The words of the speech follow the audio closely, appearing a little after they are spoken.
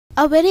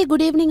A very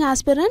good evening,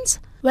 aspirants.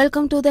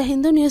 Welcome to the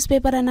Hindu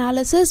newspaper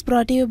analysis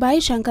brought to you by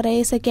Shankar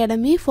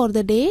Academy for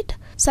the date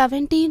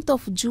 17th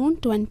of June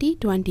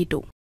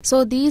 2022.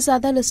 So these are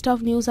the list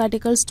of news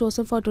articles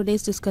chosen for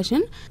today's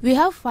discussion. We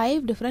have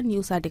 5 different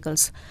news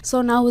articles.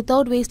 So now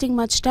without wasting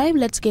much time,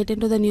 let's get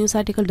into the news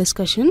article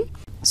discussion.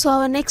 So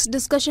our next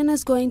discussion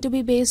is going to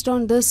be based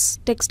on this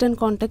text and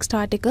context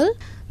article.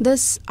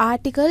 This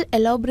article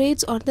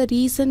elaborates on the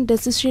recent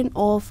decision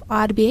of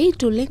RBI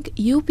to link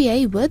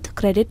UPI with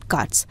credit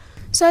cards.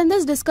 So in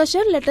this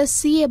discussion, let us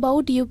see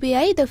about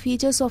UPI, the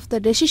features of the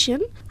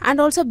decision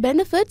and also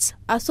benefits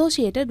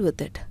associated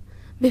with it.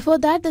 Before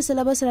that, the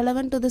syllabus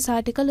relevant to this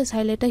article is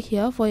highlighted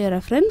here for your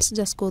reference.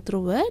 Just go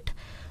through it.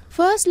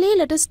 Firstly,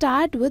 let us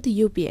start with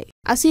UPI.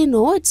 As you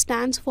know, it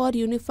stands for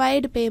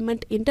Unified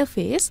Payment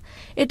Interface.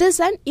 It is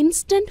an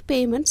instant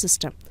payment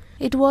system.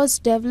 It was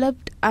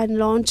developed and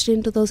launched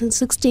in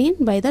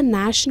 2016 by the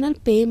National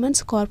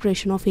Payments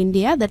Corporation of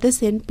India, that is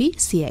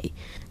NPCI.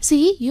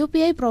 See,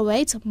 UPI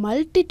provides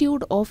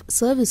multitude of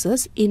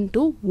services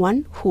into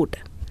one hood.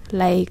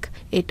 Like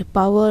it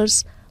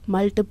powers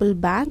multiple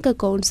bank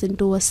accounts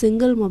into a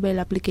single mobile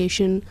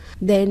application.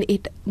 Then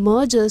it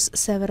merges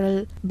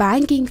several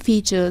banking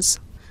features.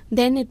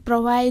 Then it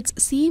provides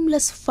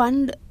seamless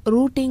fund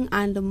routing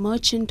and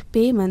merchant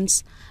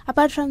payments.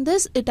 Apart from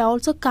this, it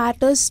also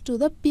caters to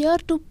the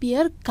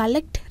peer-to-peer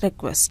collect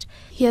request.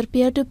 Here,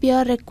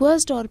 peer-to-peer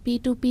request or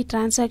P2P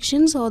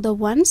transactions are the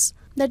ones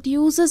that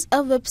uses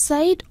a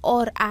website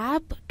or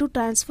app to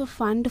transfer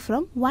fund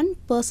from one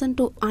person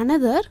to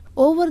another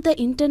over the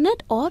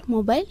internet or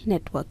mobile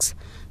networks.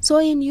 So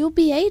in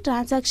UPI,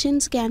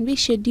 transactions can be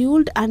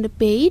scheduled and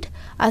paid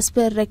as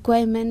per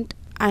requirement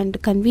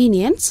and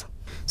convenience.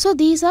 So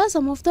these are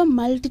some of the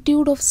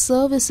multitude of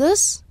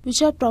services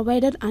which are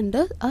provided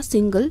under a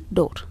single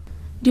door.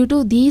 Due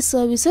to these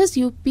services,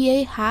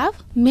 UPI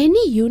have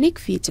many unique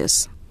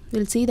features.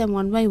 We'll see them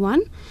one by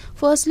one.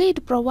 Firstly,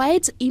 it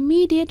provides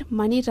immediate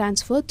money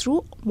transfer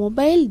through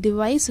mobile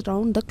device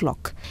round the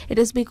clock. It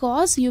is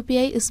because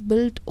UPI is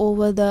built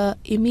over the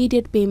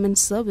immediate payment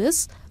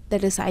service,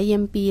 that is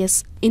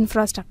IMPS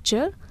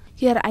infrastructure.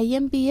 Here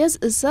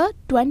IMPS is a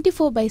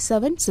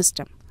 24/7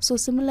 system. So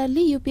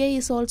similarly, UPI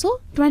is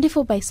also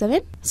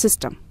 24/7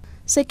 system.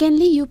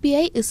 Secondly,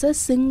 UPI is a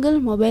single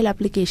mobile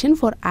application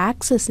for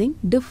accessing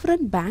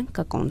different bank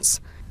accounts.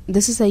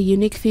 This is a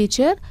unique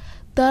feature.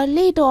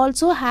 Thirdly, it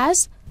also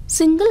has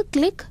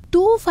single-click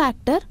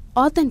two-factor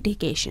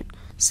authentication.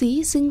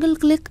 See,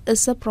 single-click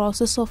is a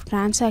process of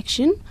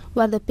transaction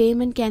where the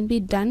payment can be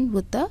done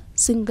with a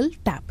single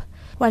tap.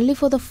 Only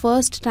for the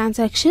first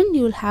transaction,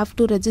 you will have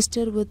to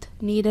register with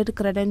needed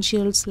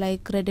credentials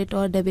like credit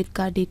or debit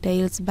card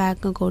details,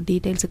 bank account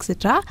details,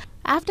 etc.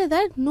 After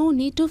that, no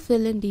need to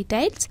fill in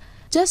details.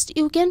 Just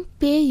you can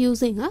pay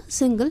using a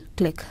single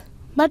click.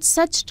 But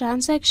such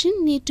transaction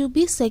need to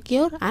be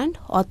secure and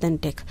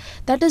authentic.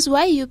 That is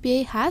why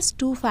UPI has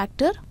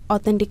two-factor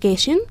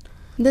authentication.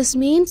 This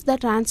means the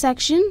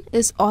transaction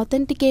is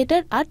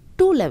authenticated at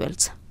 2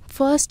 levels.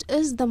 First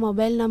is the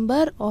mobile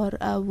number or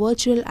a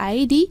virtual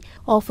ID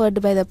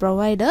offered by the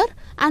provider,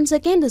 and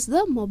second is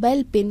the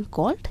mobile PIN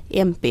called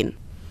MPIN.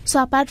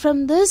 So apart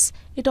from this,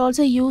 it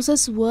also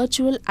uses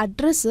virtual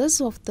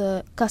addresses of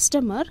the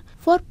customer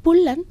for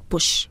pull and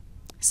push.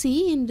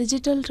 See, in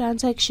digital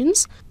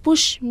transactions,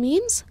 push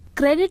means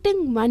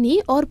crediting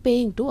money or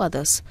paying to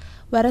others,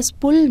 whereas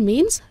pull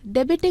means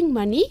debiting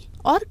money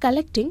or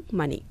collecting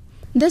money.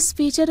 This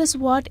feature is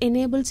what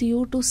enables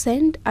you to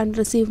send and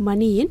receive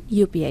money in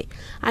UPI,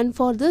 and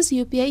for this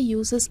UPI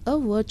uses a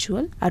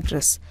virtual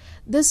address.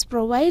 This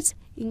provides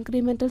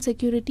incremental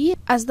security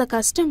as the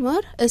customer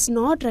is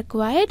not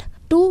required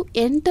to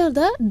enter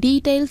the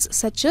details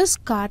such as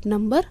card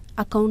number,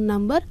 account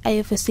number,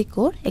 IFSC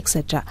code,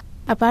 etc.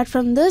 Apart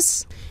from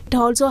this, it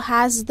also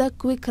has the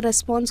quick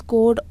response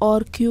code or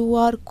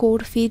QR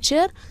code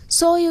feature,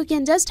 so you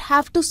can just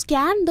have to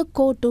scan the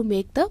code to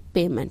make the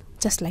payment,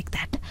 just like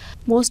that.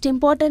 Most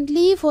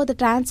importantly, for the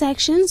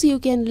transactions, you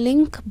can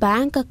link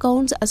bank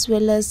accounts as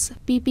well as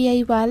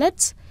PPI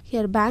wallets.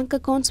 Here bank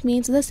accounts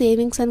means the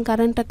savings and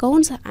current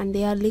accounts, and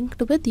they are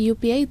linked with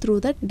UPI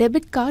through the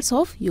debit cards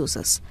of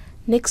users.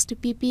 Next,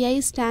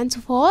 PPI stands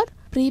for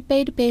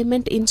prepaid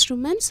payment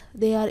instruments.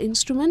 They are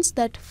instruments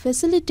that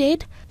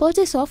facilitate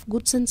purchase of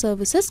goods and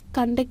services,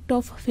 conduct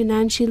of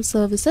financial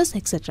services,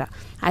 etc.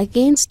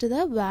 against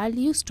the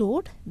value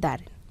stored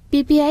therein.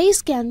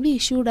 PPIs can be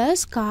issued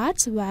as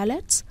cards,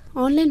 wallets,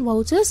 online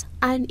vouchers,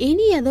 and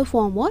any other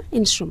form or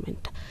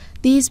instrument.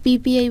 These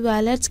PPI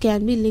wallets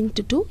can be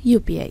linked to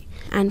UPI.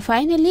 And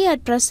finally,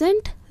 at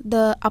present,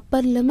 the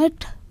upper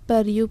limit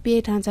per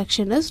UPI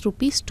transaction is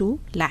 ₹2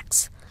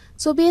 lakhs.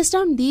 So based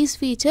on these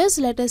features,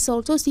 let us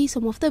also see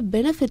some of the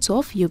benefits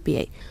of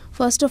UPI.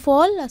 First of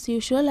all, as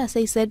usual, as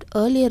I said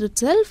earlier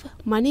itself,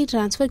 money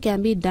transfer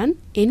can be done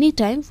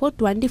anytime for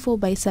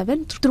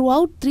 24/7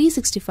 throughout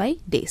 365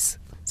 days.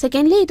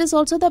 Secondly, it is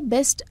also the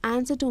best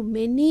answer to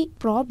many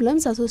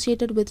problems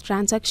associated with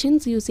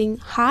transactions using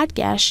hard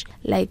cash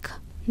like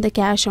the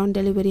cash on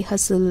delivery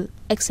hustle,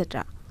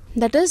 etc.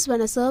 That is,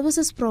 when a service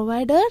is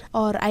provided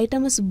or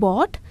item is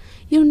bought,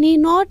 you need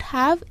not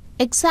have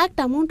exact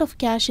amount of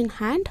cash in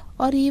hand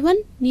or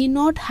even need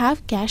not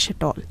have cash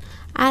at all.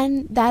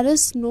 And there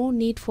is no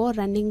need for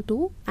running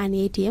to an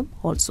ATM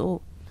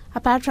also.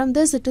 Apart from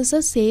this, it is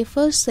a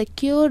safer,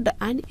 secured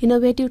and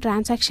innovative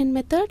transaction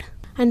method.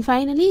 And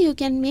finally, you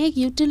can make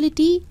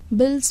utility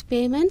bills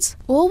payments,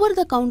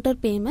 over-the-counter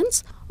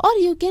payments, or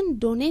you can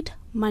donate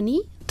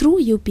money through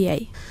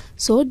UPI.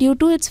 So, due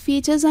to its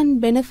features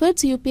and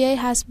benefits, UPI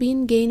has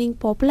been gaining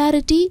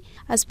popularity.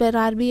 As per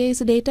RBI's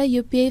data,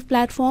 UPI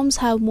platforms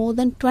have more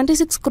than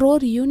 26 crore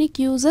unique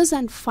users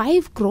and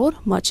 5 crore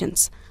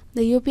merchants.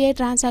 The UPI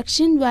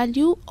transaction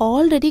value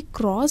already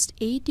crossed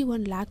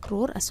 81 lakh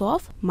crore as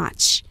of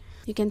March.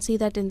 You can see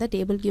that in the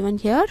table given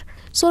here.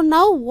 So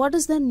now what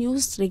is the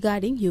news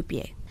regarding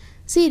UPI?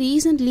 See,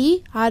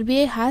 recently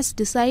RBI has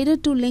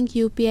decided to link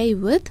UPI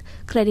with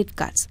credit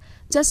cards.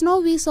 Just now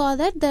we saw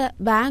that the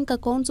bank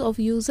accounts of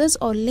users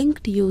are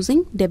linked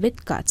using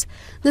debit cards.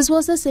 This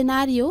was the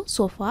scenario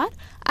so far,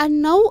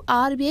 and now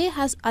RBI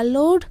has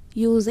allowed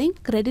using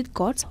credit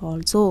cards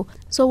also.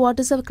 So what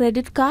is a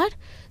credit card?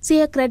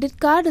 See, a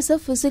credit card is a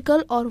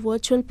physical or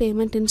virtual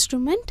payment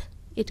instrument.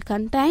 It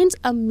contains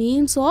a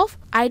means of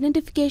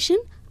identification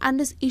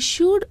and is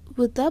issued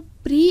with a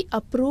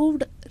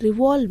pre-approved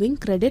revolving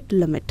credit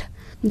limit.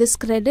 This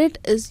credit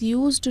is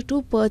used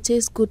to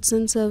purchase goods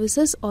and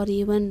services or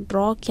even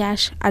draw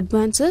cash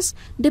advances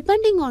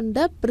depending on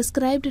the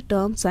prescribed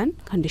terms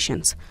and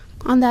conditions.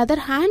 On the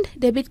other hand,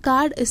 debit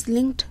card is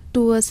linked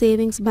to a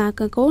savings bank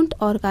account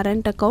or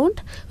current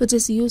account which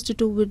is used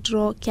to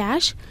withdraw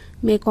cash,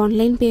 make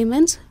online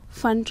payments,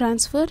 fund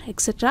transfer,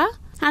 etc.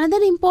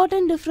 Another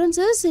important difference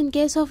is in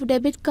case of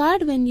debit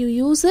card, when you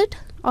use it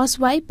or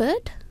swipe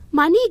it,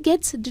 money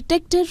gets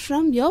deducted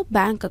from your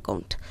bank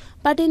account.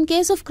 But in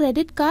case of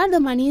credit card, the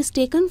money is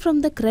taken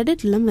from the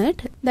credit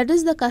limit. That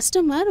is, the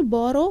customer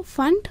borrow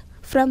fund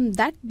from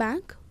that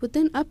bank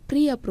within a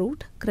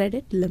pre-approved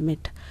credit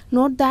limit.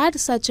 Note that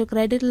such a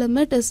credit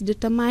limit is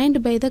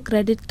determined by the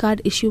credit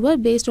card issuer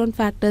based on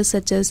factors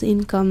such as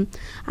income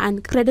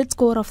and credit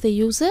score of the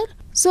user.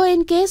 So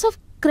in case of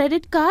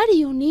credit card,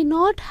 you need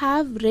not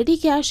have ready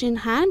cash in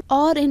hand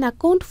or in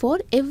account for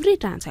every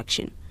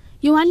transaction.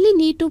 You only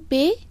need to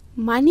pay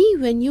money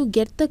when you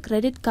get the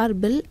credit card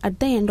bill at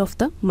the end of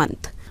the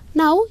month.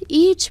 Now,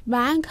 each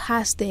bank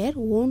has their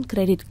own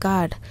credit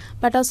card.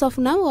 But as of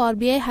now,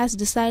 RBI has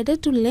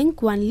decided to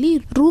link only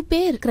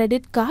RuPay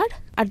credit card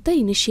at the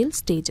initial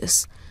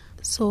stages.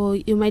 So,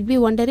 you might be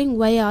wondering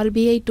why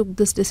RBI took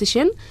this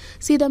decision.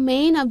 See, the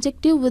main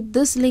objective with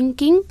this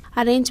linking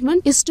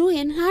arrangement is to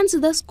enhance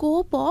the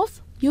scope of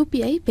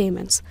UPI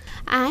payments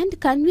and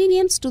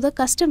convenience to the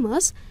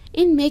customers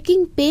in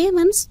making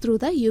payments through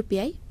the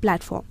UPI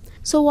platform.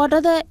 So what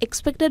are the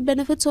expected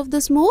benefits of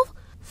this move?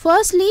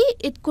 Firstly,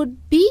 it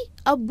could be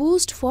a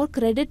boost for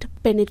credit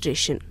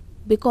penetration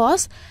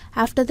because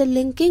after the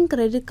linking,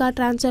 credit card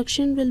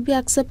transaction will be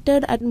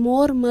accepted at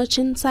more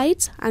merchant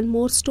sites and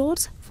more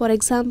stores. For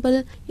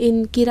example,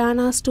 in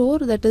Kirana store,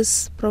 that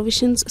is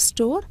provisions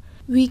store,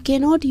 we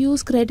cannot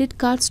use credit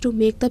cards to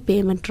make the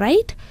payment,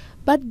 right?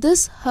 But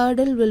this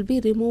hurdle will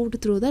be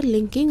removed through the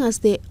linking as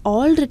they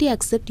already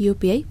accept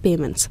UPI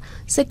payments.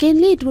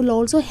 Secondly, it will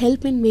also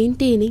help in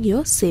maintaining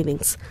your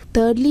savings.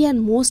 Thirdly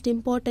and most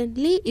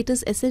importantly, it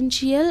is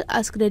essential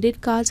as credit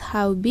cards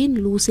have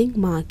been losing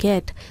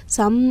market.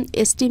 Some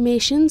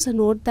estimations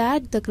note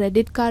that the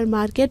credit card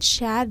market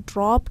share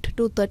dropped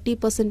to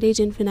 30%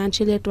 in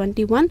financial year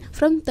 21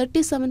 from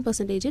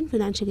 37% in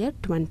financial year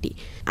 20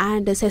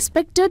 and is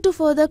expected to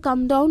further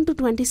come down to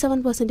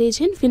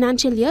 27% in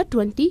financial year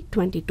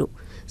 2022.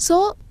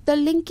 So, the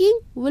linking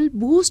will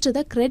boost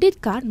the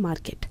credit card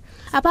market.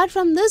 Apart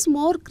from this,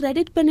 more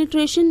credit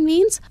penetration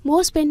means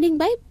more spending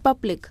by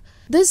public.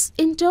 This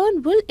in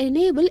turn will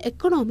enable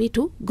economy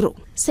to grow.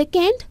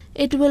 Second,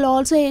 it will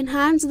also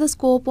enhance the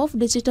scope of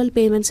digital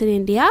payments in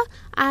India.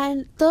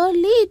 And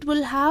thirdly, it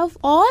will have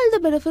all the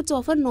benefits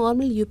of a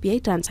normal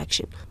UPI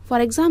transaction.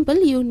 For example,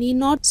 you need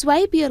not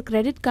swipe your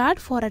credit card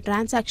for a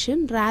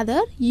transaction.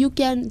 Rather, you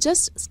can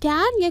just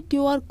scan a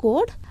QR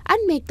code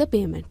and make the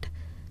payment.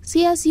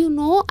 See, as you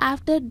know,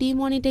 after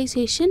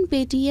demonetization,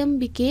 Paytm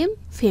became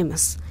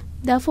famous.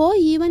 Therefore,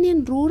 even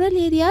in rural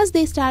areas,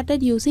 they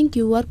started using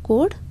QR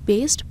code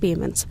based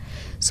payments.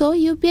 So,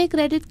 UPI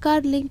credit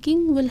card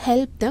linking will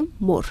help them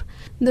more.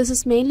 This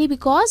is mainly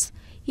because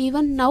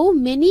even now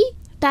many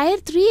Tier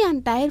 3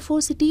 and Tier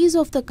 4 cities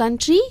of the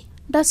country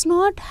does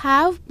not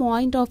have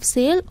point of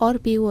sale or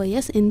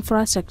POS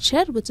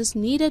infrastructure which is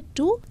needed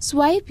to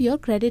swipe your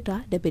credit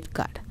or debit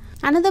card.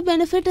 Another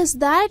benefit is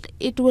that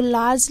it will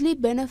largely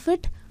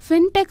benefit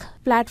fintech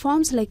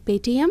platforms like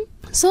Paytm.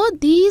 So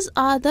these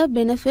are the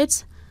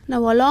benefits.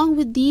 Now along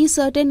with these,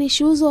 certain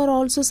issues are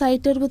also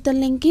cited with the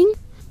linking.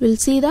 We'll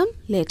see them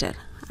later,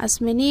 as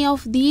many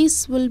of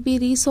these will be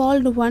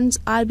resolved once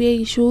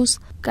RBI issues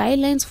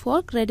guidelines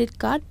for credit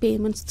card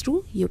payments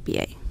through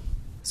UPI.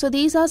 So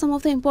these are some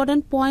of the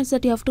important points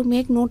that you have to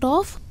make note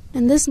of.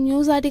 In this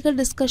news article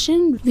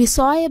discussion, we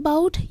saw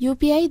about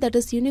UPI, that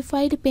is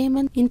Unified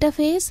Payment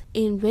Interface,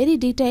 in very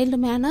detailed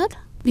manner.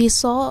 We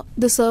saw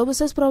the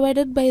services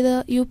provided by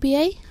the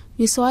UPI.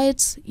 We saw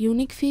its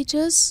unique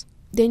features.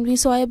 Then we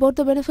saw about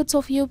the benefits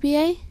of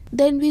UPI.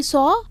 Then we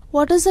saw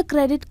what is a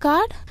credit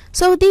card.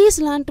 So these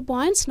learnt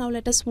points. Now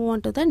let us move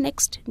on to the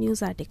next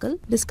news article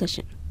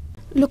discussion.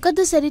 Look at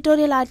this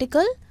editorial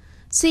article.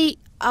 See,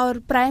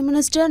 our Prime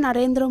Minister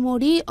Narendra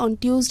Modi on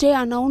Tuesday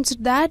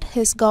announced that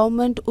his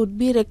government would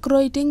be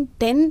recruiting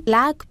 10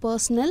 lakh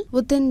personnel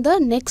within the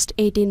next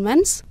 18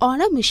 months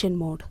on a mission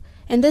mode.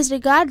 In this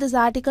regard, this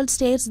article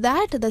states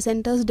that the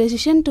centre's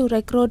decision to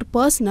recruit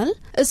personnel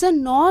is a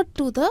nod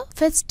to the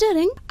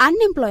festering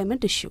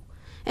unemployment issue.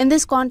 In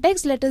this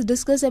context, let us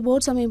discuss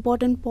about some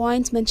important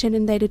points mentioned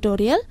in the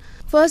editorial.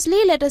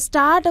 Firstly, let us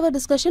start our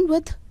discussion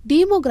with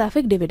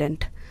demographic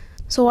dividend.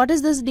 So what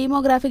is this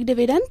demographic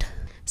dividend?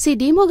 See,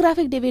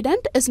 demographic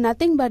dividend is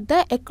nothing but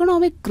the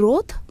economic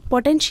growth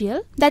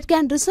potential that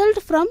can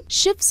result from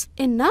shifts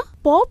in a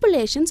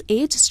population's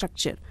age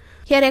structure.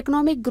 Here,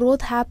 economic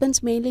growth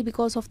happens mainly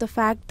because of the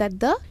fact that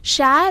the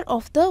share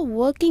of the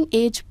working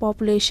age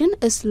population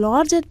is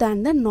larger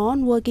than the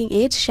non-working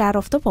age share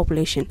of the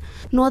population.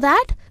 Know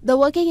that the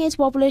working age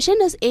population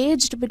is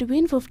aged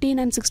between 15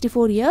 and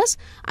 64 years,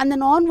 and the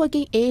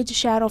non-working age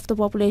share of the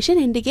population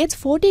indicates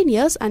 14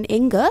 years and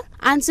younger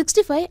and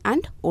 65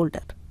 and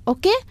older.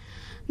 Okay?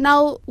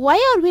 Now, why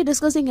are we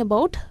discussing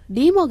about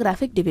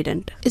demographic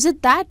dividend? Is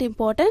it that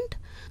important?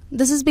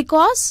 This is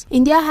because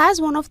India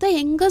has one of the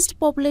youngest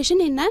population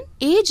in an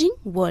aging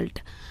world,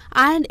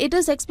 and it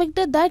is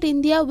expected that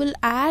India will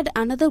add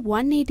another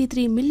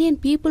 183 million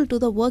people to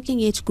the working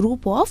age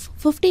group of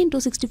 15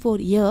 to 64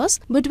 years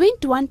between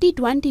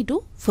 2020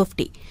 to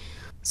 50.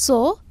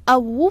 So, a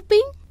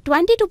whopping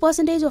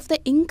 22% of the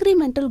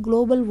incremental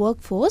global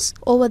workforce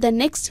over the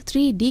next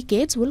 3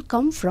 decades will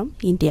come from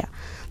India.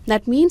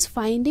 That means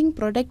finding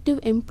productive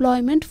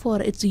employment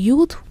for its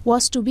youth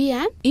was to be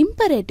an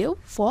imperative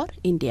for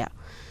India.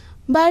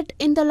 But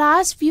in the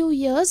last few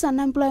years,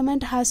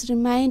 unemployment has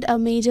remained a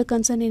major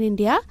concern in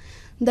India.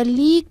 The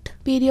leaked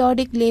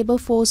Periodic Labour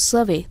Force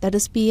Survey, that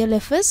is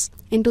PLFS,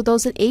 in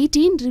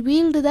 2018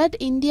 revealed that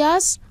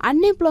India's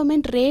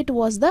unemployment rate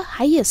was the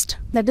highest,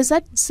 that is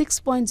at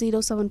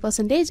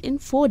 6.07% in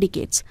 4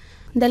 decades.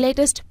 The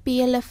latest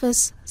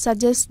PLFS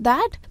suggests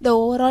that the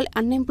overall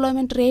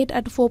unemployment rate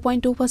at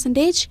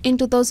 4.2% in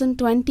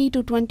 2020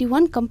 to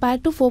 21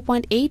 compared to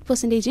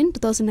 4.8% in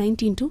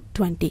 2019 to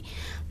 20.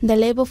 The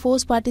labour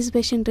force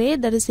participation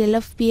rate, that is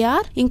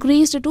LFPR,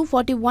 increased to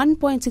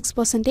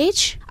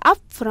 41.6%, up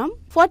from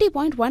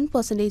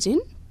 40.1%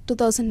 in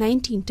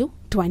 2019 to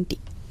 20.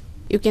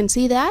 You can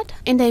see that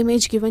in the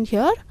image given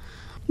here.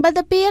 But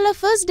the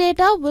PLFS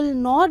data will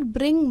not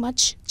bring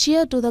much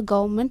cheer to the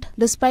government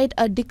despite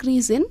a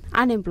decrease in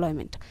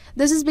unemployment.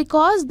 This is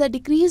because the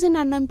decrease in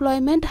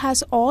unemployment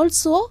has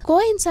also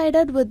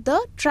coincided with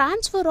the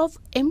transfer of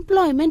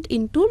employment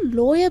into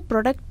lower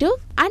productive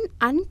and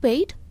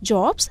unpaid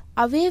jobs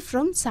away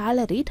from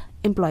salaried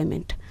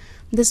employment.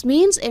 This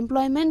means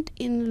employment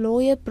in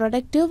lower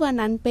productive and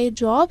unpaid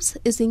jobs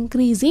is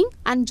increasing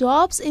and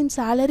jobs in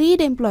salaried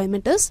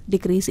employment is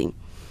decreasing.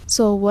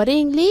 So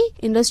worryingly,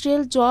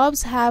 industrial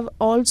jobs have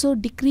also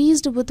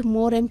decreased with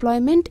more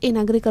employment in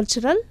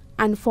agricultural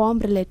and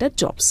farm-related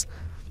jobs.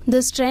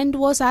 This trend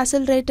was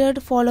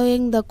accelerated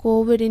following the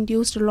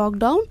COVID-induced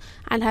lockdown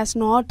and has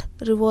not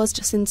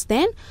reversed since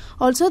then.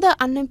 Also, the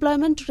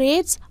unemployment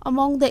rates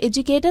among the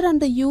educated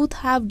and the youth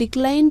have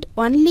declined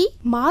only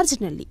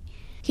marginally.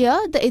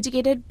 Here, the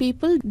educated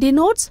people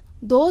denotes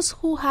those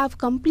who have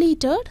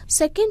completed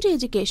secondary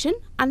education,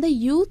 and the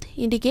youth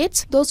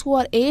indicates those who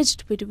are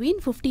aged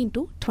between 15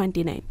 to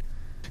 29.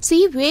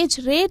 See, wage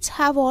rates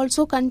have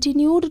also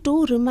continued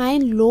to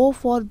remain low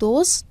for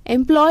those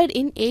employed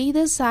in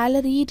either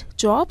salaried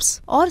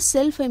jobs or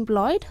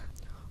self-employed,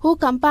 who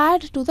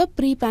compared to the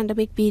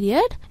pre-pandemic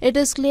period. It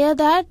is clear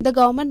that the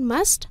government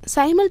must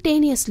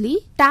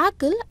simultaneously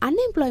tackle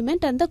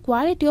unemployment and the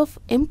quality of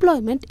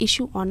employment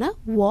issue on a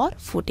war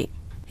footing.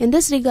 In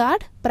this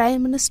regard,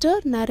 Prime Minister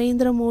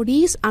Narendra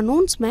Modi's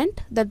announcement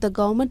that the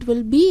government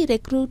will be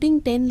recruiting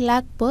 10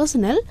 lakh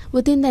personnel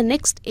within the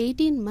next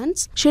 18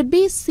 months should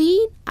be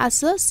seen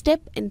as a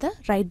step in the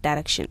right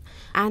direction.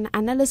 An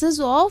analysis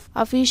of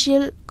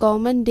official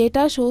government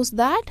data shows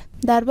that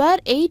there were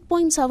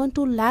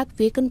 8.72 lakh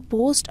vacant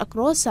posts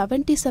across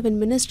 77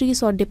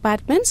 ministries or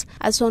departments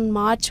as on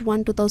March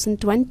 1,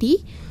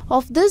 2020.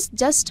 Of this,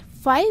 just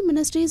 5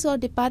 ministries or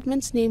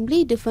departments,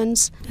 namely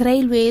Defence,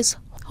 Railways,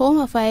 Home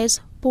Affairs,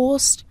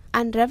 Post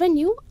and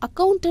Revenue,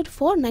 accounted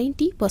for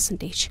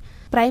 90%.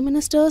 Prime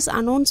Minister's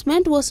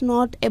announcement was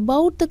not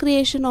about the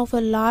creation of a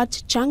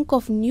large chunk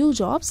of new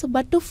jobs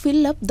but to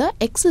fill up the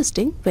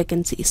existing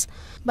vacancies.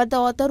 But the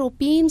author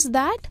opines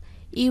that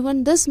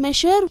even this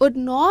measure would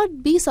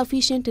not be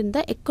sufficient in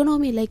the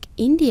economy like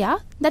India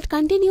that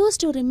continues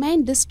to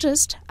remain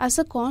distressed as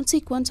a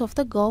consequence of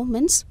the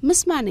government's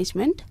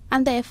mismanagement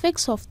and the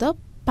effects of the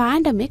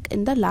pandemic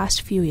in the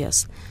last few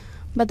years.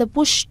 but the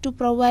push to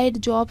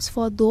provide jobs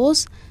for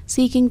those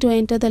seeking to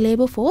enter the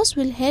labor force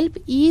will help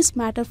ease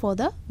matter for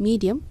the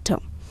medium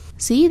term.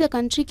 See, the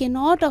country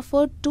cannot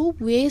afford to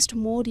waste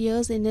more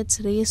years in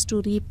its race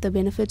to reap the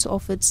benefits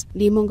of its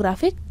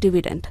demographic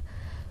dividend.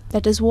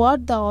 That is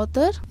what the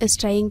author is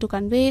trying to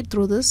convey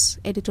through this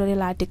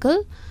editorial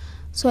article.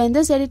 So in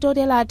this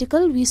editorial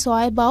article, we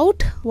saw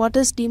about what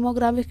is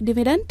demographic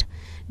dividend.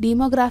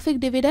 Demographic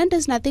dividend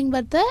is nothing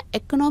but the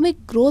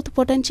economic growth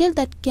potential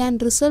that can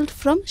result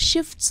from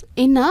shifts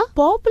in a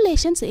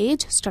population's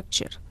age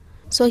structure.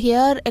 So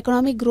here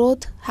economic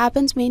growth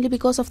happens mainly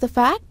because of the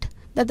fact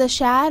that the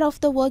share of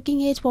the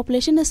working age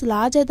population is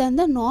larger than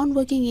the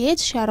non-working age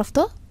share of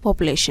the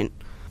population.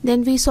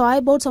 Then we saw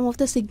about some of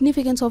the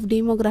significance of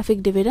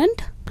demographic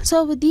dividend.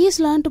 So with these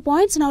learned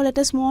points, now let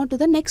us move on to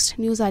the next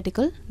news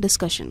article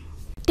discussion.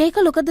 Take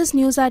a look at this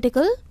news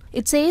article.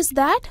 It says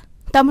that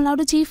Tamil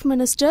Nadu Chief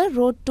Minister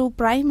wrote to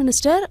Prime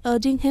Minister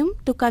urging him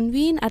to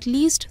convene at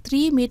least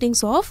 3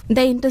 meetings of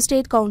the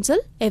Interstate Council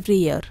every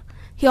year.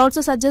 He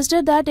also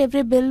suggested that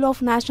every bill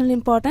of national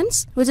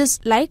importance which is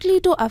likely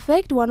to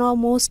affect one or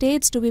more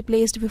states to be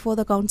placed before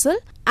the council,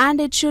 and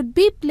it should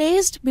be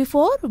placed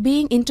before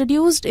being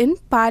introduced in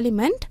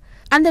Parliament,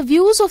 and the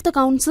views of the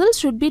council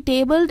should be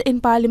tabled in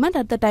Parliament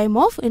at the time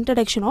of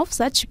introduction of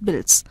such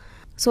bills.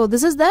 So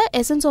this is the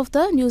essence of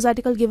the news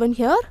article given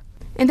here.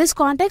 In this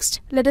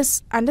context, let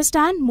us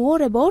understand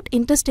more about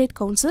Interstate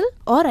Council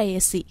or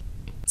ISC.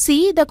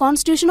 See, the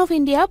Constitution of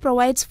India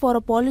provides for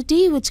a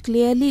polity which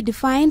clearly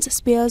defines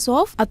spheres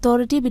of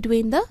authority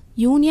between the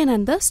Union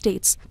and the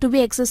states to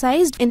be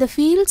exercised in the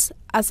fields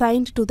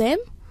assigned to them.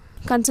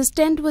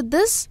 Consistent with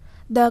this,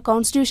 the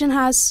Constitution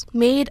has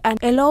made an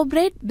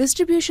elaborate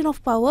distribution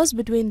of powers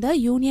between the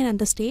Union and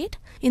the state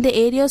in the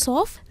areas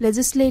of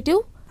legislative,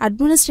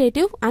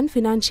 administrative and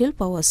financial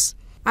powers.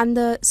 And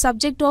the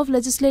subject of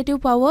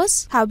legislative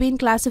powers have been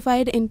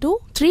classified into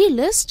 3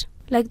 lists,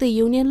 like the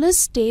Union list,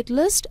 State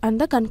list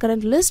and the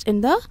concurrent list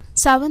in the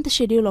 7th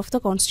schedule of the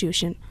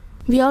Constitution.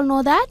 We all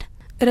know that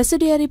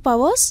residuary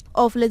powers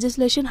of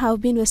legislation have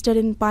been vested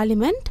in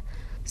Parliament.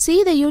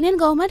 See, the Union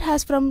government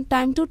has from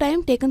time to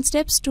time taken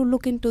steps to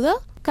look into the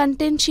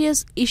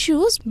contentious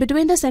issues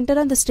between the centre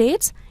and the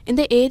states in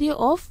the area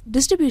of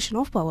distribution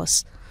of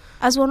powers.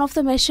 As one of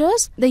the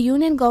measures, the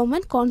Union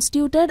government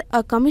constituted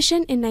a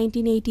commission in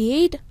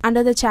 1988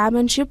 under the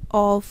chairmanship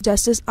of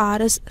Justice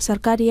R.S.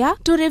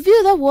 Sarkaria to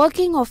review the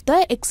working of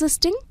the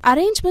existing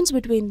arrangements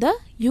between the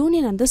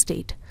Union and the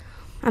state.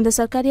 And the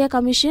Sarkaria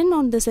Commission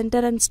on the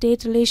Centre and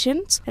State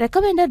Relations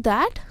recommended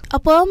that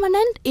a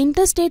permanent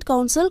interstate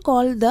council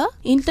called the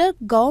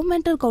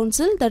Intergovernmental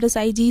Council, that is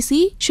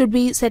IGC, should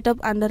be set up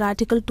under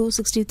Article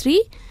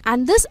 263,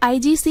 and this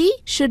IGC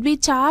should be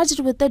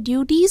charged with the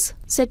duties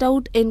set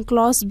out in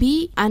Clause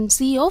B and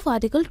C of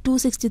Article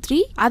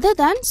 263 other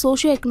than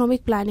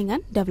socio-economic planning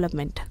and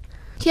development.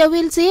 Here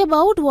we will say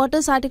about what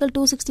is Article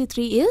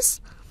 263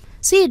 is.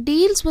 See, it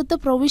deals with the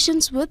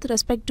provisions with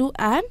respect to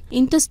an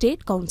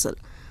interstate council.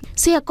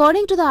 See,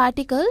 according to the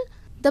article,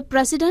 the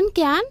President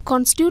can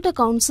constitute a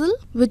council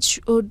which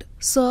would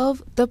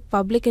serve the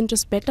public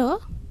interest better,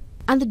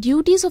 and the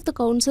duties of the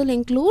council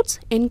includes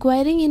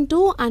inquiring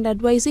into and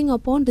advising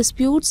upon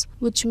disputes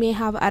which may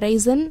have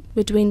arisen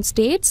between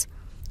states.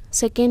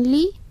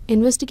 Secondly,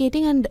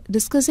 investigating and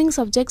discussing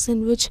subjects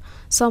in which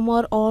some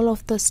or all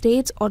of the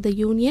states or the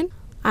Union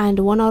and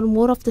one or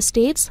more of the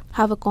states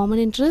have a common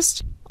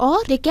interest,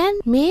 or they can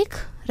make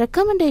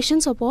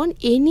recommendations upon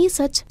any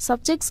such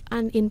subjects,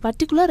 and in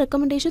particular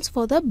recommendations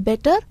for the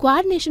better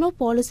coordination of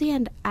policy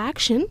and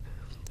action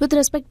with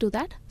respect to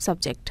that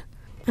subject.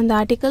 And the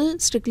article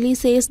strictly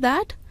says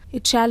that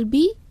it shall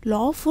be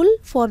lawful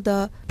for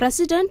the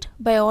President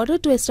by order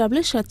to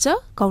establish such a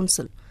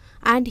council,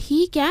 and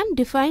he can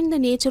define the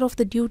nature of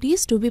the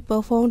duties to be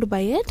performed by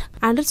it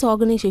and its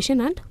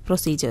organization and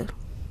procedure.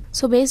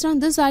 So based on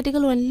this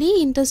article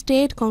only,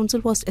 Interstate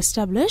Council was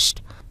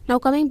established. Now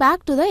coming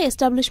back to the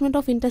establishment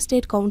of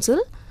Interstate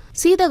Council,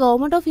 see, the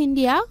Government of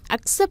India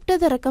accepted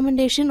the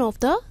recommendation of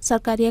the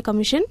Sarkaria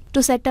Commission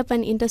to set up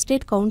an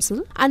Interstate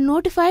Council and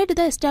notified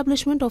the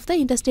establishment of the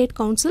Interstate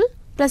Council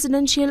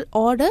Presidential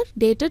Order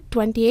dated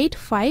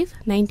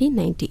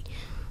 28/5/1990.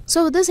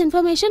 So with this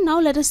information, now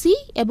let us see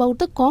about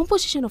the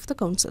composition of the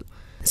council.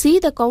 See,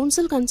 the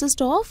council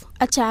consists of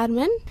a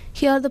chairman.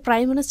 Here the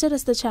Prime Minister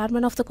is the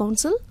chairman of the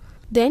council.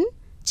 Then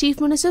Chief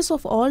Ministers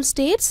of all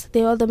states,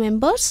 they are the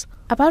members.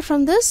 Apart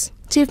from this,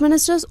 Chief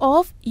Ministers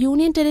of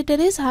Union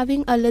Territories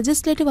having a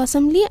legislative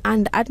assembly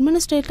and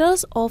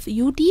administrators of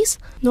UTs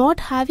not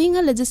having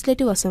a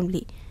legislative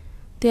assembly,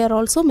 they are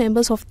also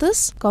members of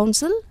this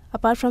council.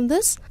 Apart from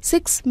this,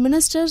 6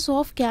 ministers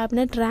of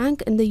cabinet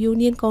rank in the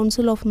Union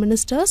Council of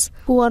Ministers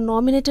who are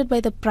nominated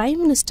by the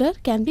Prime Minister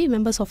can be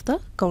members of the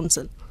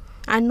council.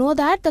 And know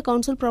that the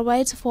council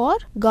provides for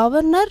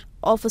governor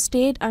of a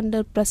state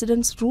under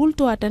president's rule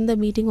to attend the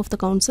meeting of the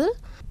council.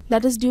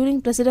 That is,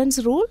 during president's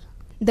rule,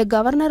 the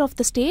governor of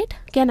the state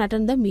can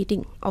attend the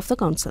meeting of the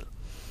council.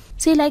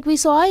 See, like we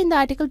saw in the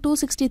Article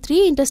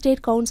 263,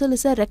 Interstate Council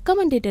is a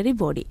recommendatory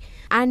body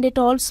and it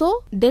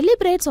also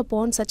deliberates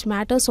upon such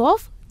matters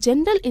of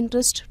general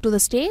interest to the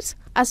states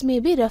as may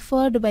be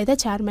referred by the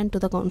chairman to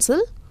the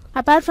council.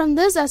 Apart from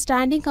this, a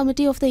standing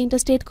committee of the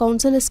Interstate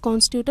Council is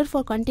constituted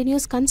for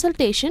continuous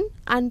consultation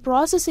and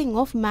processing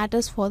of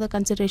matters for the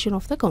consideration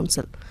of the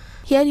council.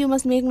 Here you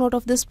must make note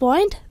of this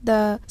point.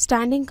 The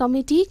standing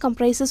committee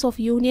comprises of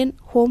Union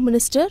Home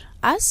Minister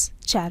as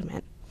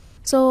chairman.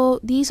 So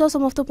these are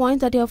some of the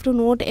points that you have to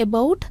note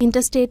about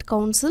Interstate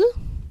Council.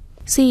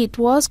 See, it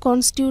was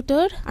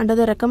constituted under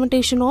the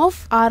recommendation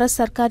of RS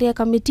Sarkaria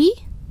Committee.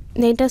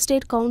 The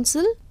Interstate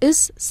Council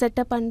is set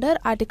up under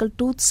Article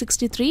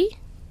 263.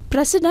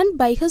 President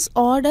by his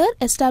order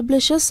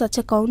establishes such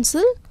a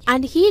council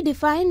and he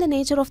defined the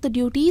nature of the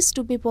duties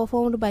to be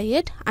performed by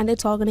it and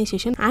its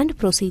organization and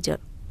procedure.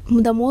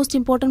 The most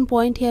important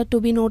point here to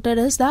be noted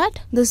is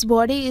that this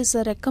body is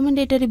a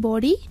recommendatory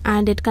body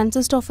and it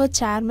consists of a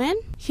chairman.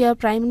 Here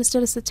Prime Minister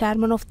is the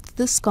chairman of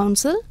this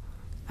council.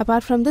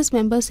 Apart from this,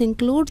 members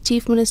include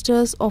chief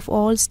ministers of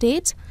all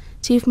states,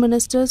 chief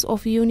ministers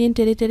of union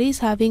territories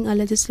having a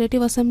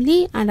legislative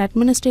assembly and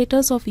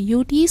administrators of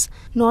UTs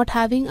not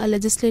having a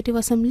legislative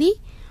assembly.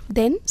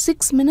 Then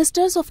 6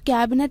 ministers of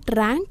cabinet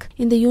rank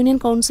in the Union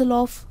Council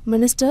of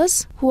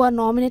Ministers who are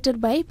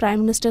nominated by Prime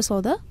Ministers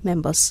or the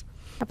members.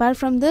 Apart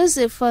from this,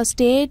 if a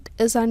state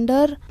is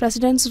under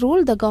President's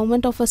rule, the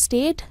government of a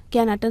state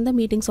can attend the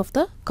meetings of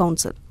the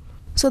council.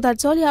 So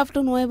that's all you have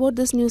to know about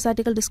this news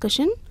article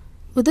discussion.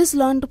 With this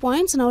learned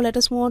points, now let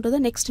us move on to the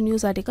next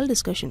news article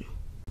discussion.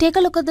 Take a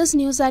look at this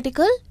news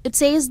article. It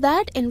says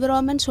that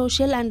environment,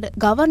 social and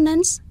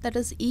governance, that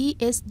is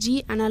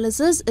ESG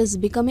analysis, is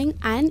becoming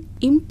an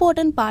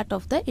important part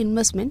of the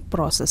investment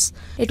process.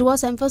 It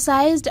was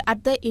emphasized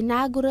at the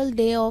inaugural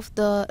day of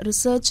the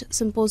Research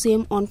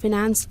Symposium on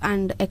Finance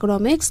and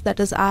Economics,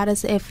 that is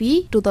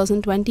RSFE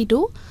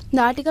 2022.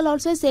 The article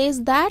also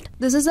says that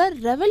this is a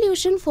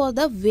revolution for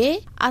the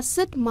way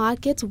asset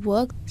markets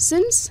work,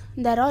 since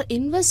there are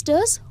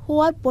investors who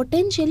are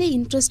potentially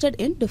interested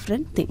in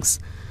different things.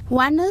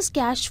 One is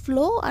cash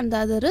flow and the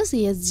other is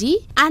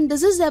ESG, and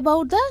this is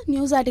about the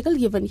news article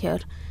given here.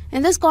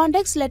 In this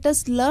context, let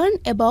us learn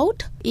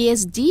about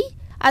ESG.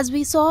 As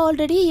we saw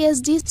already,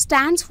 ESG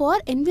stands for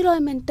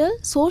environmental,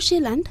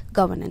 social and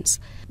governance.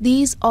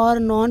 These are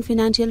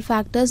non-financial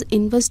factors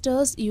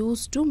investors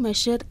use to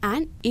measure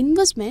an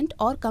investment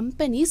or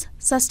company's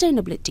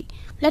sustainability.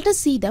 Let us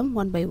see them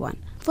one by one.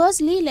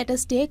 Firstly, let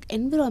us take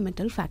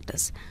environmental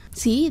factors.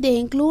 See, they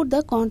include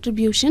the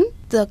contribution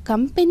the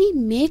company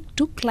make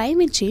to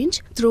climate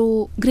change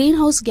through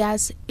greenhouse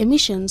gas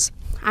emissions,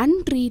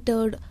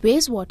 untreated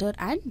wastewater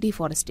and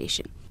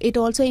deforestation. It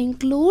also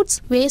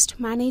includes waste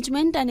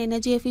management and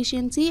energy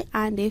efficiency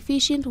and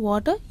efficient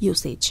water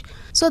usage.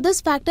 So this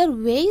factor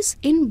weighs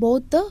in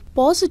both the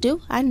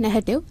positive and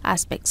negative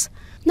aspects.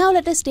 Now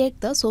let us take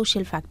the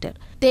social factor.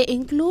 They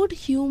include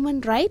human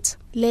rights,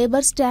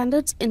 labor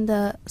standards in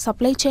the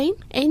supply chain,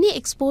 any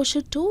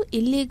exposure to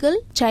illegal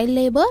child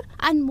labor,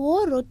 and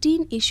more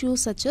routine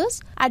issues such as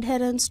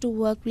adherence to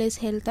workplace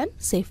health and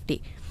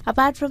safety.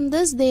 Apart from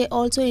this, they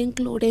also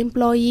include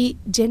employee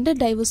gender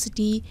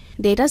diversity,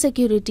 data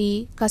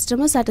security,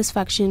 customer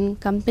satisfaction,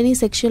 company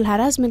sexual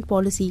harassment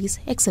policies,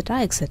 etc.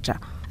 etc.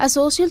 A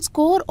social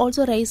score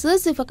also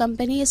rises if a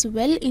company is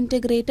well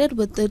integrated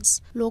with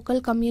its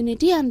local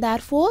community and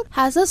therefore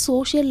has a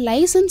social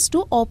license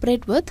to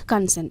operate with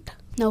consent.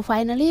 Now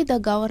finally, the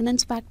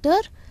governance factor.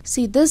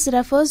 See, this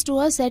refers to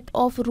a set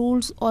of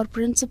rules or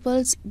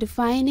principles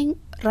defining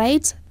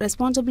rights,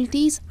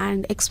 responsibilities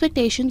and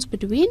expectations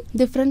between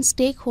different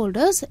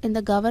stakeholders in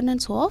the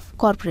governance of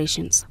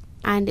corporations.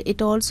 And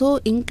it also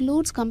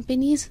includes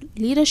companies'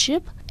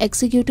 leadership,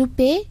 executive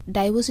pay,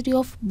 diversity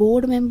of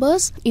board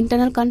members,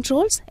 internal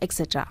controls,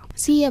 etc.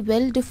 See, a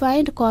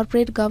well-defined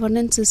corporate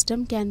governance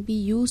system can be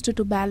used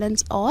to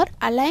balance or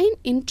align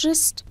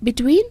interests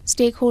between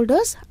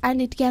stakeholders,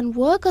 and it can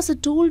work as a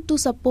tool to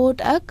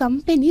support a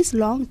company's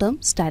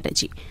long-term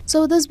strategy.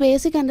 So, with this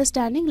basic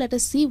understanding, let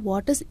us see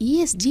what is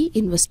ESG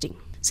investing.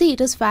 See,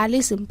 it is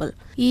fairly simple.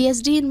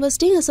 ESG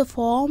investing is a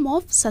form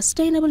of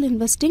sustainable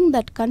investing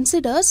that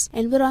considers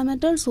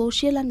environmental,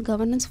 social and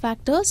governance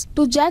factors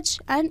to judge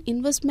an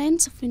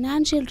investment's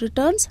financial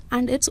returns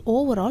and its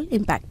overall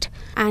impact.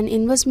 An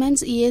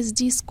investment's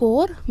ESG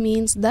score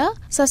means the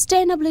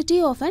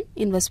sustainability of an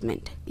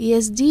investment.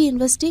 ESG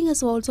investing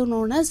is also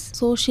known as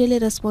socially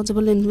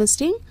responsible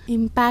investing,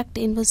 impact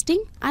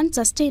investing and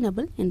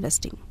sustainable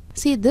investing.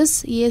 See,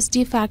 this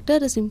ESG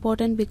factor is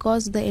important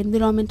because the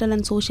environmental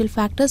and social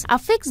factors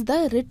affects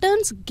the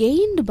returns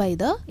gained by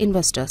the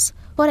investors.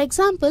 For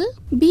example,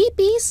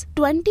 BP's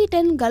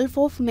 2010 Gulf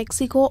of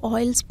Mexico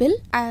oil spill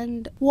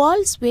and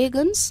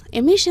Volkswagen's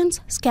emissions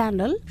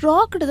scandal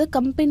rocked the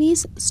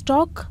company's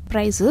stock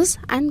prices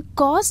and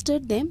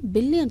costed them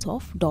billions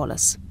of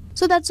dollars.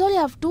 So that's all you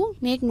have to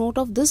make note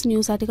of this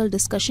news article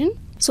discussion.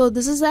 So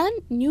this is a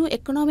new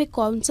economic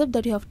concept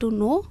that you have to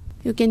know.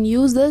 You can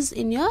use this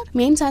in your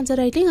mains answer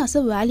writing as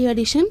a value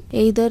addition,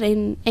 either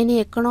in any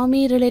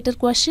economy related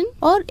question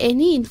or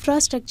any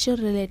infrastructure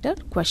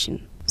related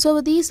question. So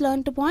with these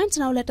learned points,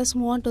 now let us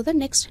move on to the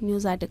next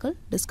news article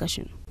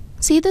discussion.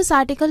 See this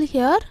article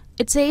here.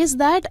 It says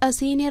that a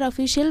senior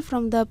official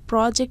from the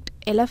Project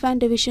Elephant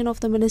division of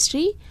the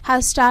ministry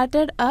has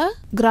started a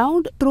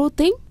ground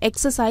truthing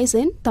exercise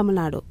in Tamil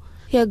Nadu.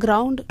 Here,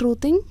 ground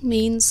truthing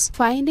means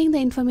finding the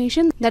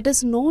information that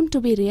is known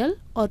to be real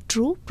or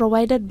true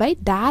provided by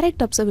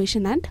direct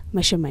observation and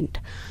measurement.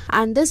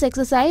 And this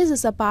exercise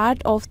is a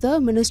part of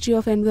the Ministry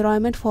of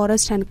Environment,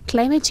 Forest and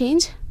Climate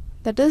Change,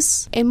 that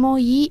is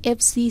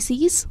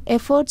MOEFCC's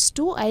efforts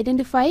to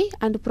identify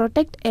and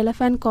protect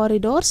elephant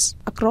corridors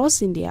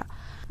across India.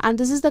 And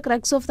this is the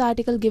crux of the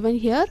article given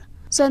here.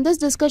 So in this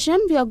discussion,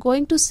 we are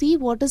going to see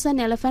what is an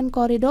elephant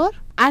corridor,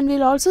 and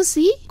we'll also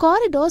see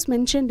corridors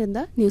mentioned in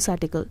the news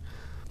article.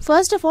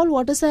 First of all,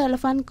 what is an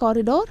elephant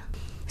corridor?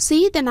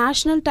 See, the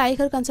National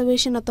Tiger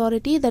Conservation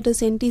Authority, that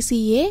is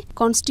NTCA,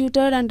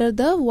 constituted under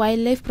the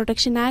Wildlife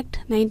Protection Act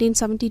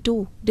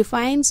 1972,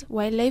 defines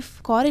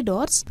wildlife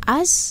corridors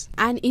as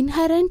an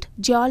inherent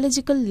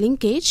geological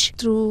linkage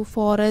through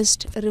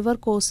forest, river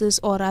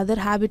courses or other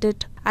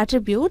habitat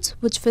attributes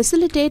which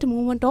facilitate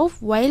movement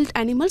of wild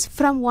animals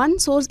from one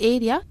source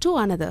area to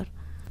another.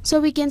 So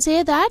we can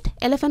say that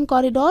elephant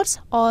corridors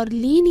are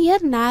linear,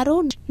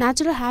 narrow,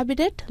 natural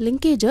habitat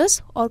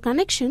linkages or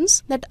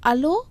connections that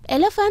allow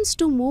elephants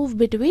to move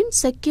between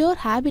secure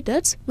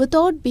habitats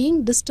without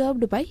being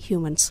disturbed by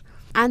humans.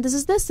 And this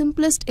is the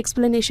simplest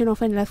explanation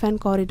of an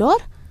elephant corridor.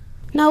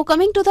 Now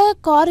coming to the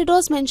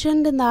corridors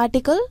mentioned in the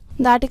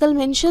article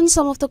mentions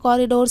some of the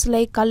corridors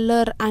like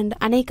Kallar and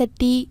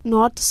Anaikatti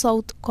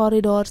north-south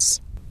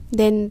corridors,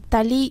 then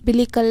Tali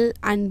Bilikal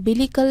and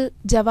Bilikal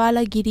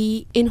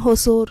Javalagiri in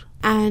Hosur,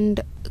 and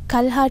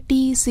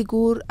Kalhati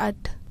Sigur at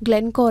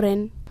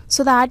Glencoran.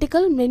 So the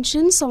article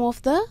mentions some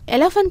of the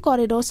elephant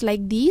corridors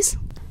like these.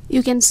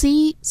 You can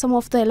see some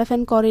of the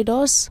elephant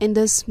corridors in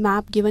this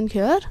map given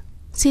here.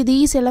 See,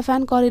 these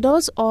elephant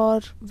corridors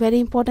are very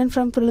important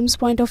from prelims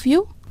point of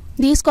view.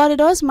 These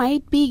corridors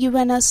might be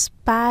given as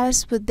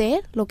pairs with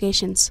their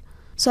locations.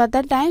 So at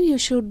that time you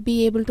should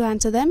be able to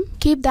answer them.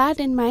 Keep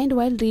that in mind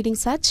while reading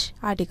such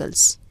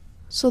articles.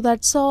 So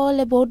that's all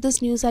about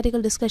this news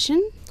article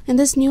discussion. In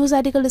this news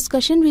article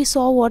discussion, we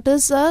saw what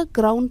is a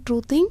ground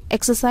truthing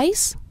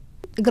exercise.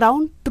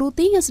 Ground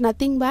truthing is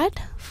nothing but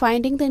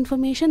finding the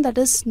information that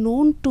is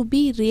known to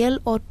be real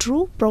or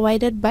true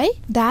provided by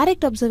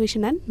direct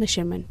observation and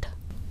measurement.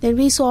 Then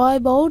we saw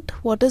about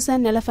what is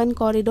an elephant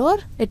corridor.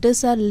 It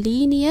is a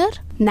linear,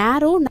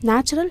 narrow,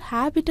 natural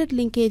habitat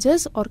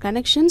linkages or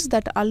connections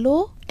that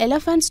allow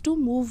elephants to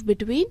move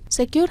between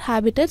secure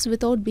habitats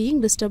without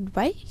being disturbed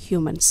by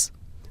humans.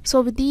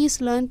 So with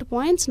these learned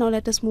points, now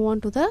let us move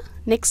on to the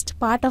next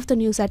part of the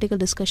news article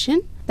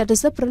discussion, that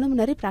is the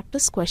preliminary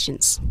practice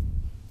questions.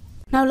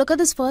 Now look at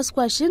this first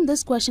question.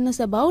 This question is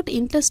about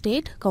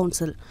interstate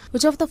council.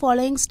 Which of the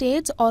following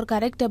states are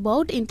correct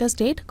about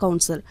interstate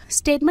council?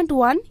 Statement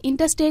 1,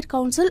 interstate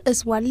council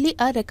is only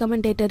a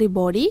recommendatory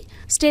body.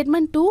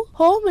 Statement 2,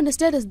 Home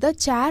Minister is the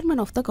chairman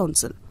of the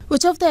council.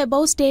 Which of the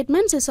above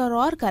statements is or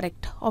are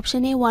correct?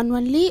 Option A 1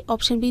 only,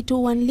 option B 2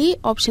 only,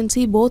 option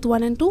C both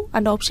 1 and 2,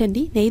 and option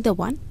D neither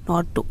 1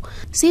 nor 2.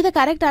 See, the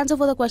correct answer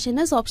for the question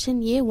is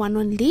option A 1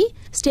 only.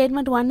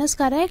 Statement 1 is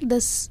correct.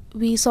 This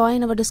we saw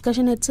in our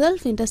discussion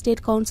itself.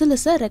 Interstate council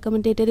is a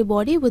recommendatory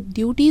body with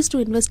duties to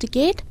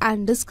investigate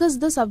and discuss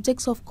the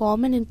subjects of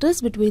common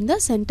interest between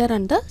the center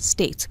and the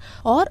states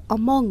or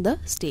among the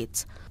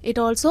states. It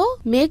also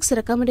makes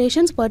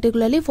recommendations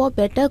particularly for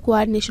better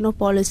coordination of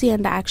policy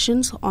and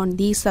actions on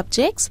these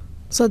subjects.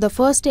 So the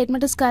first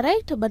statement is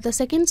correct, but the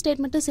second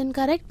statement is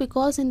incorrect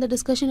because in the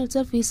discussion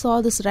itself we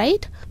saw this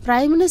right.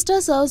 Prime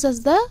Minister serves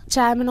as the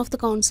chairman of the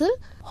council.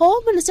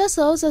 Home Minister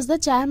serves as the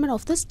chairman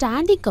of the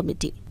standing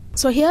committee.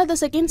 So here the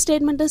second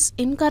statement is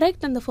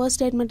incorrect and the first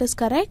statement is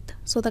correct.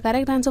 So the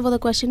correct answer for the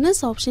question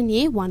is option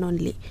A 1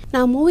 only.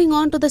 Now moving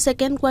on to the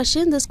second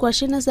question. This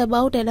question is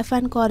about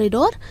elephant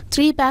corridor.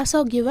 3 pairs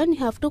are given. You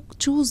have to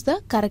choose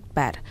the correct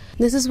pair.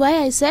 This is why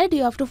I said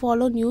you have to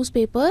follow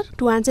newspaper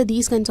to answer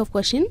these kinds of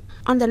questions.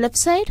 On the left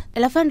side,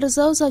 elephant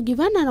reserves are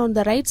given, and on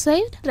the right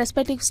side,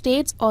 respective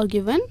states are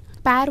given.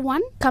 Pair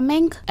 1,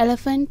 Kameng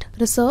Elephant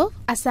Reserve,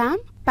 Assam.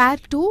 Pair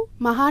 2,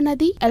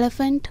 Mahanadi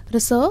Elephant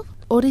Reserve,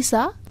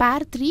 Orissa. Pair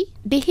 3,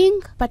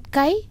 Dihing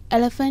Patkai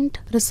Elephant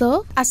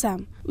Reserve,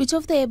 Assam. Which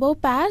of the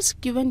above pairs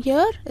given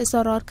here is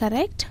or are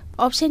correct?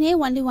 Option A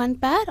only 1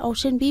 pair,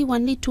 option B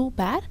only 2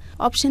 pair,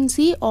 option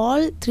C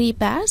all 3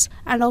 pairs,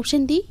 and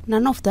option D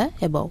none of the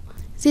above.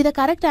 See, the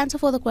correct answer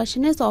for the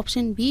question is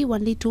option B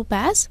only 2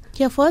 pairs.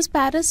 Here first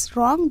pair is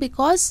wrong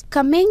because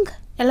Kameng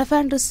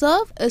Elephant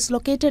Reserve is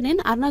located in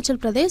Arunachal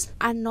Pradesh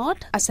and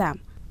not Assam.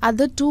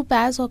 Other 2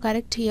 pairs are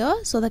correct here.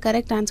 So the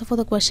correct answer for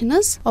the question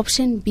is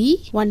option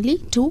B only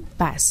 2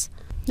 pairs.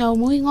 Now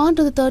moving on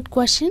to the third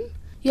question.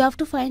 you have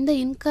to find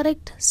the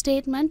incorrect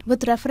statement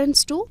with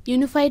reference to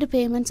Unified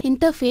Payments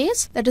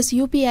Interface, that is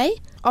UPI.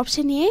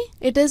 Option A,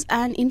 it is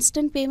an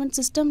instant payment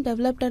system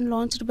developed and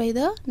launched by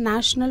the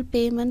National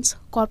Payments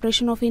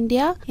Corporation of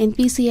India,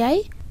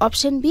 NPCI.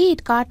 Option B,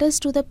 it caters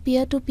to the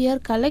peer-to-peer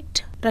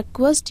collect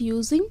request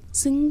using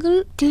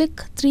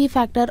single-click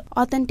three-factor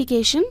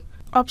authentication.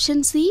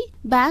 Option C,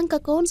 bank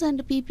accounts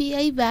and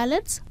PPI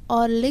wallets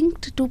are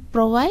linked to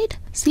provide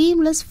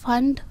seamless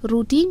fund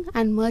routing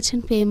and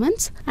merchant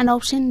payments. And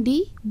option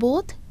D,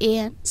 both A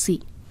and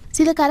C.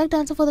 See, the correct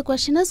answer for the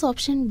question is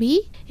option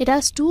B. It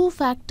has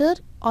two-factor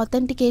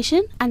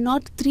authentication and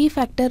not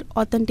three-factor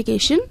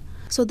authentication.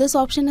 So this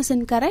option is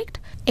incorrect,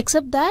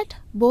 except that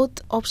both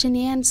option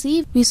A and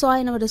C we saw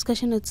in our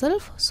discussion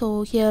itself.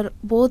 So here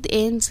both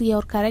A and C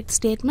are correct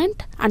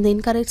statement, and the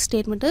incorrect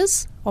statement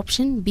is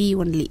option B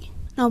only.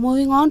 Now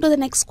moving on to the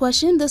next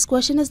question. This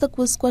question is the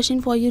quiz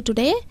question for you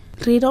today.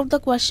 Read out the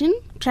question,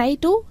 try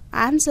to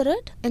answer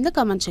it in the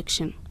comment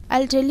section.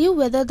 I'll tell you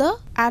whether the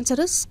answer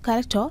is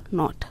correct or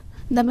not.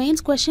 The mains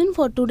question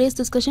for today's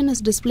discussion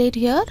is displayed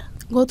here.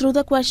 Go through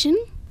the question,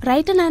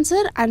 write an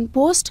answer and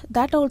post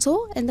that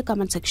also in the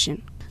comment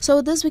section. So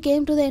with this we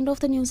came to the end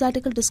of the news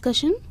article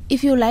discussion.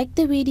 If you like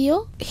the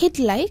video, hit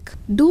like,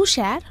 do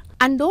share,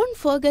 and don't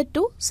forget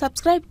to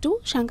subscribe to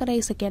Shankar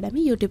IAS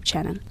Academy YouTube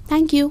channel.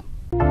 Thank you.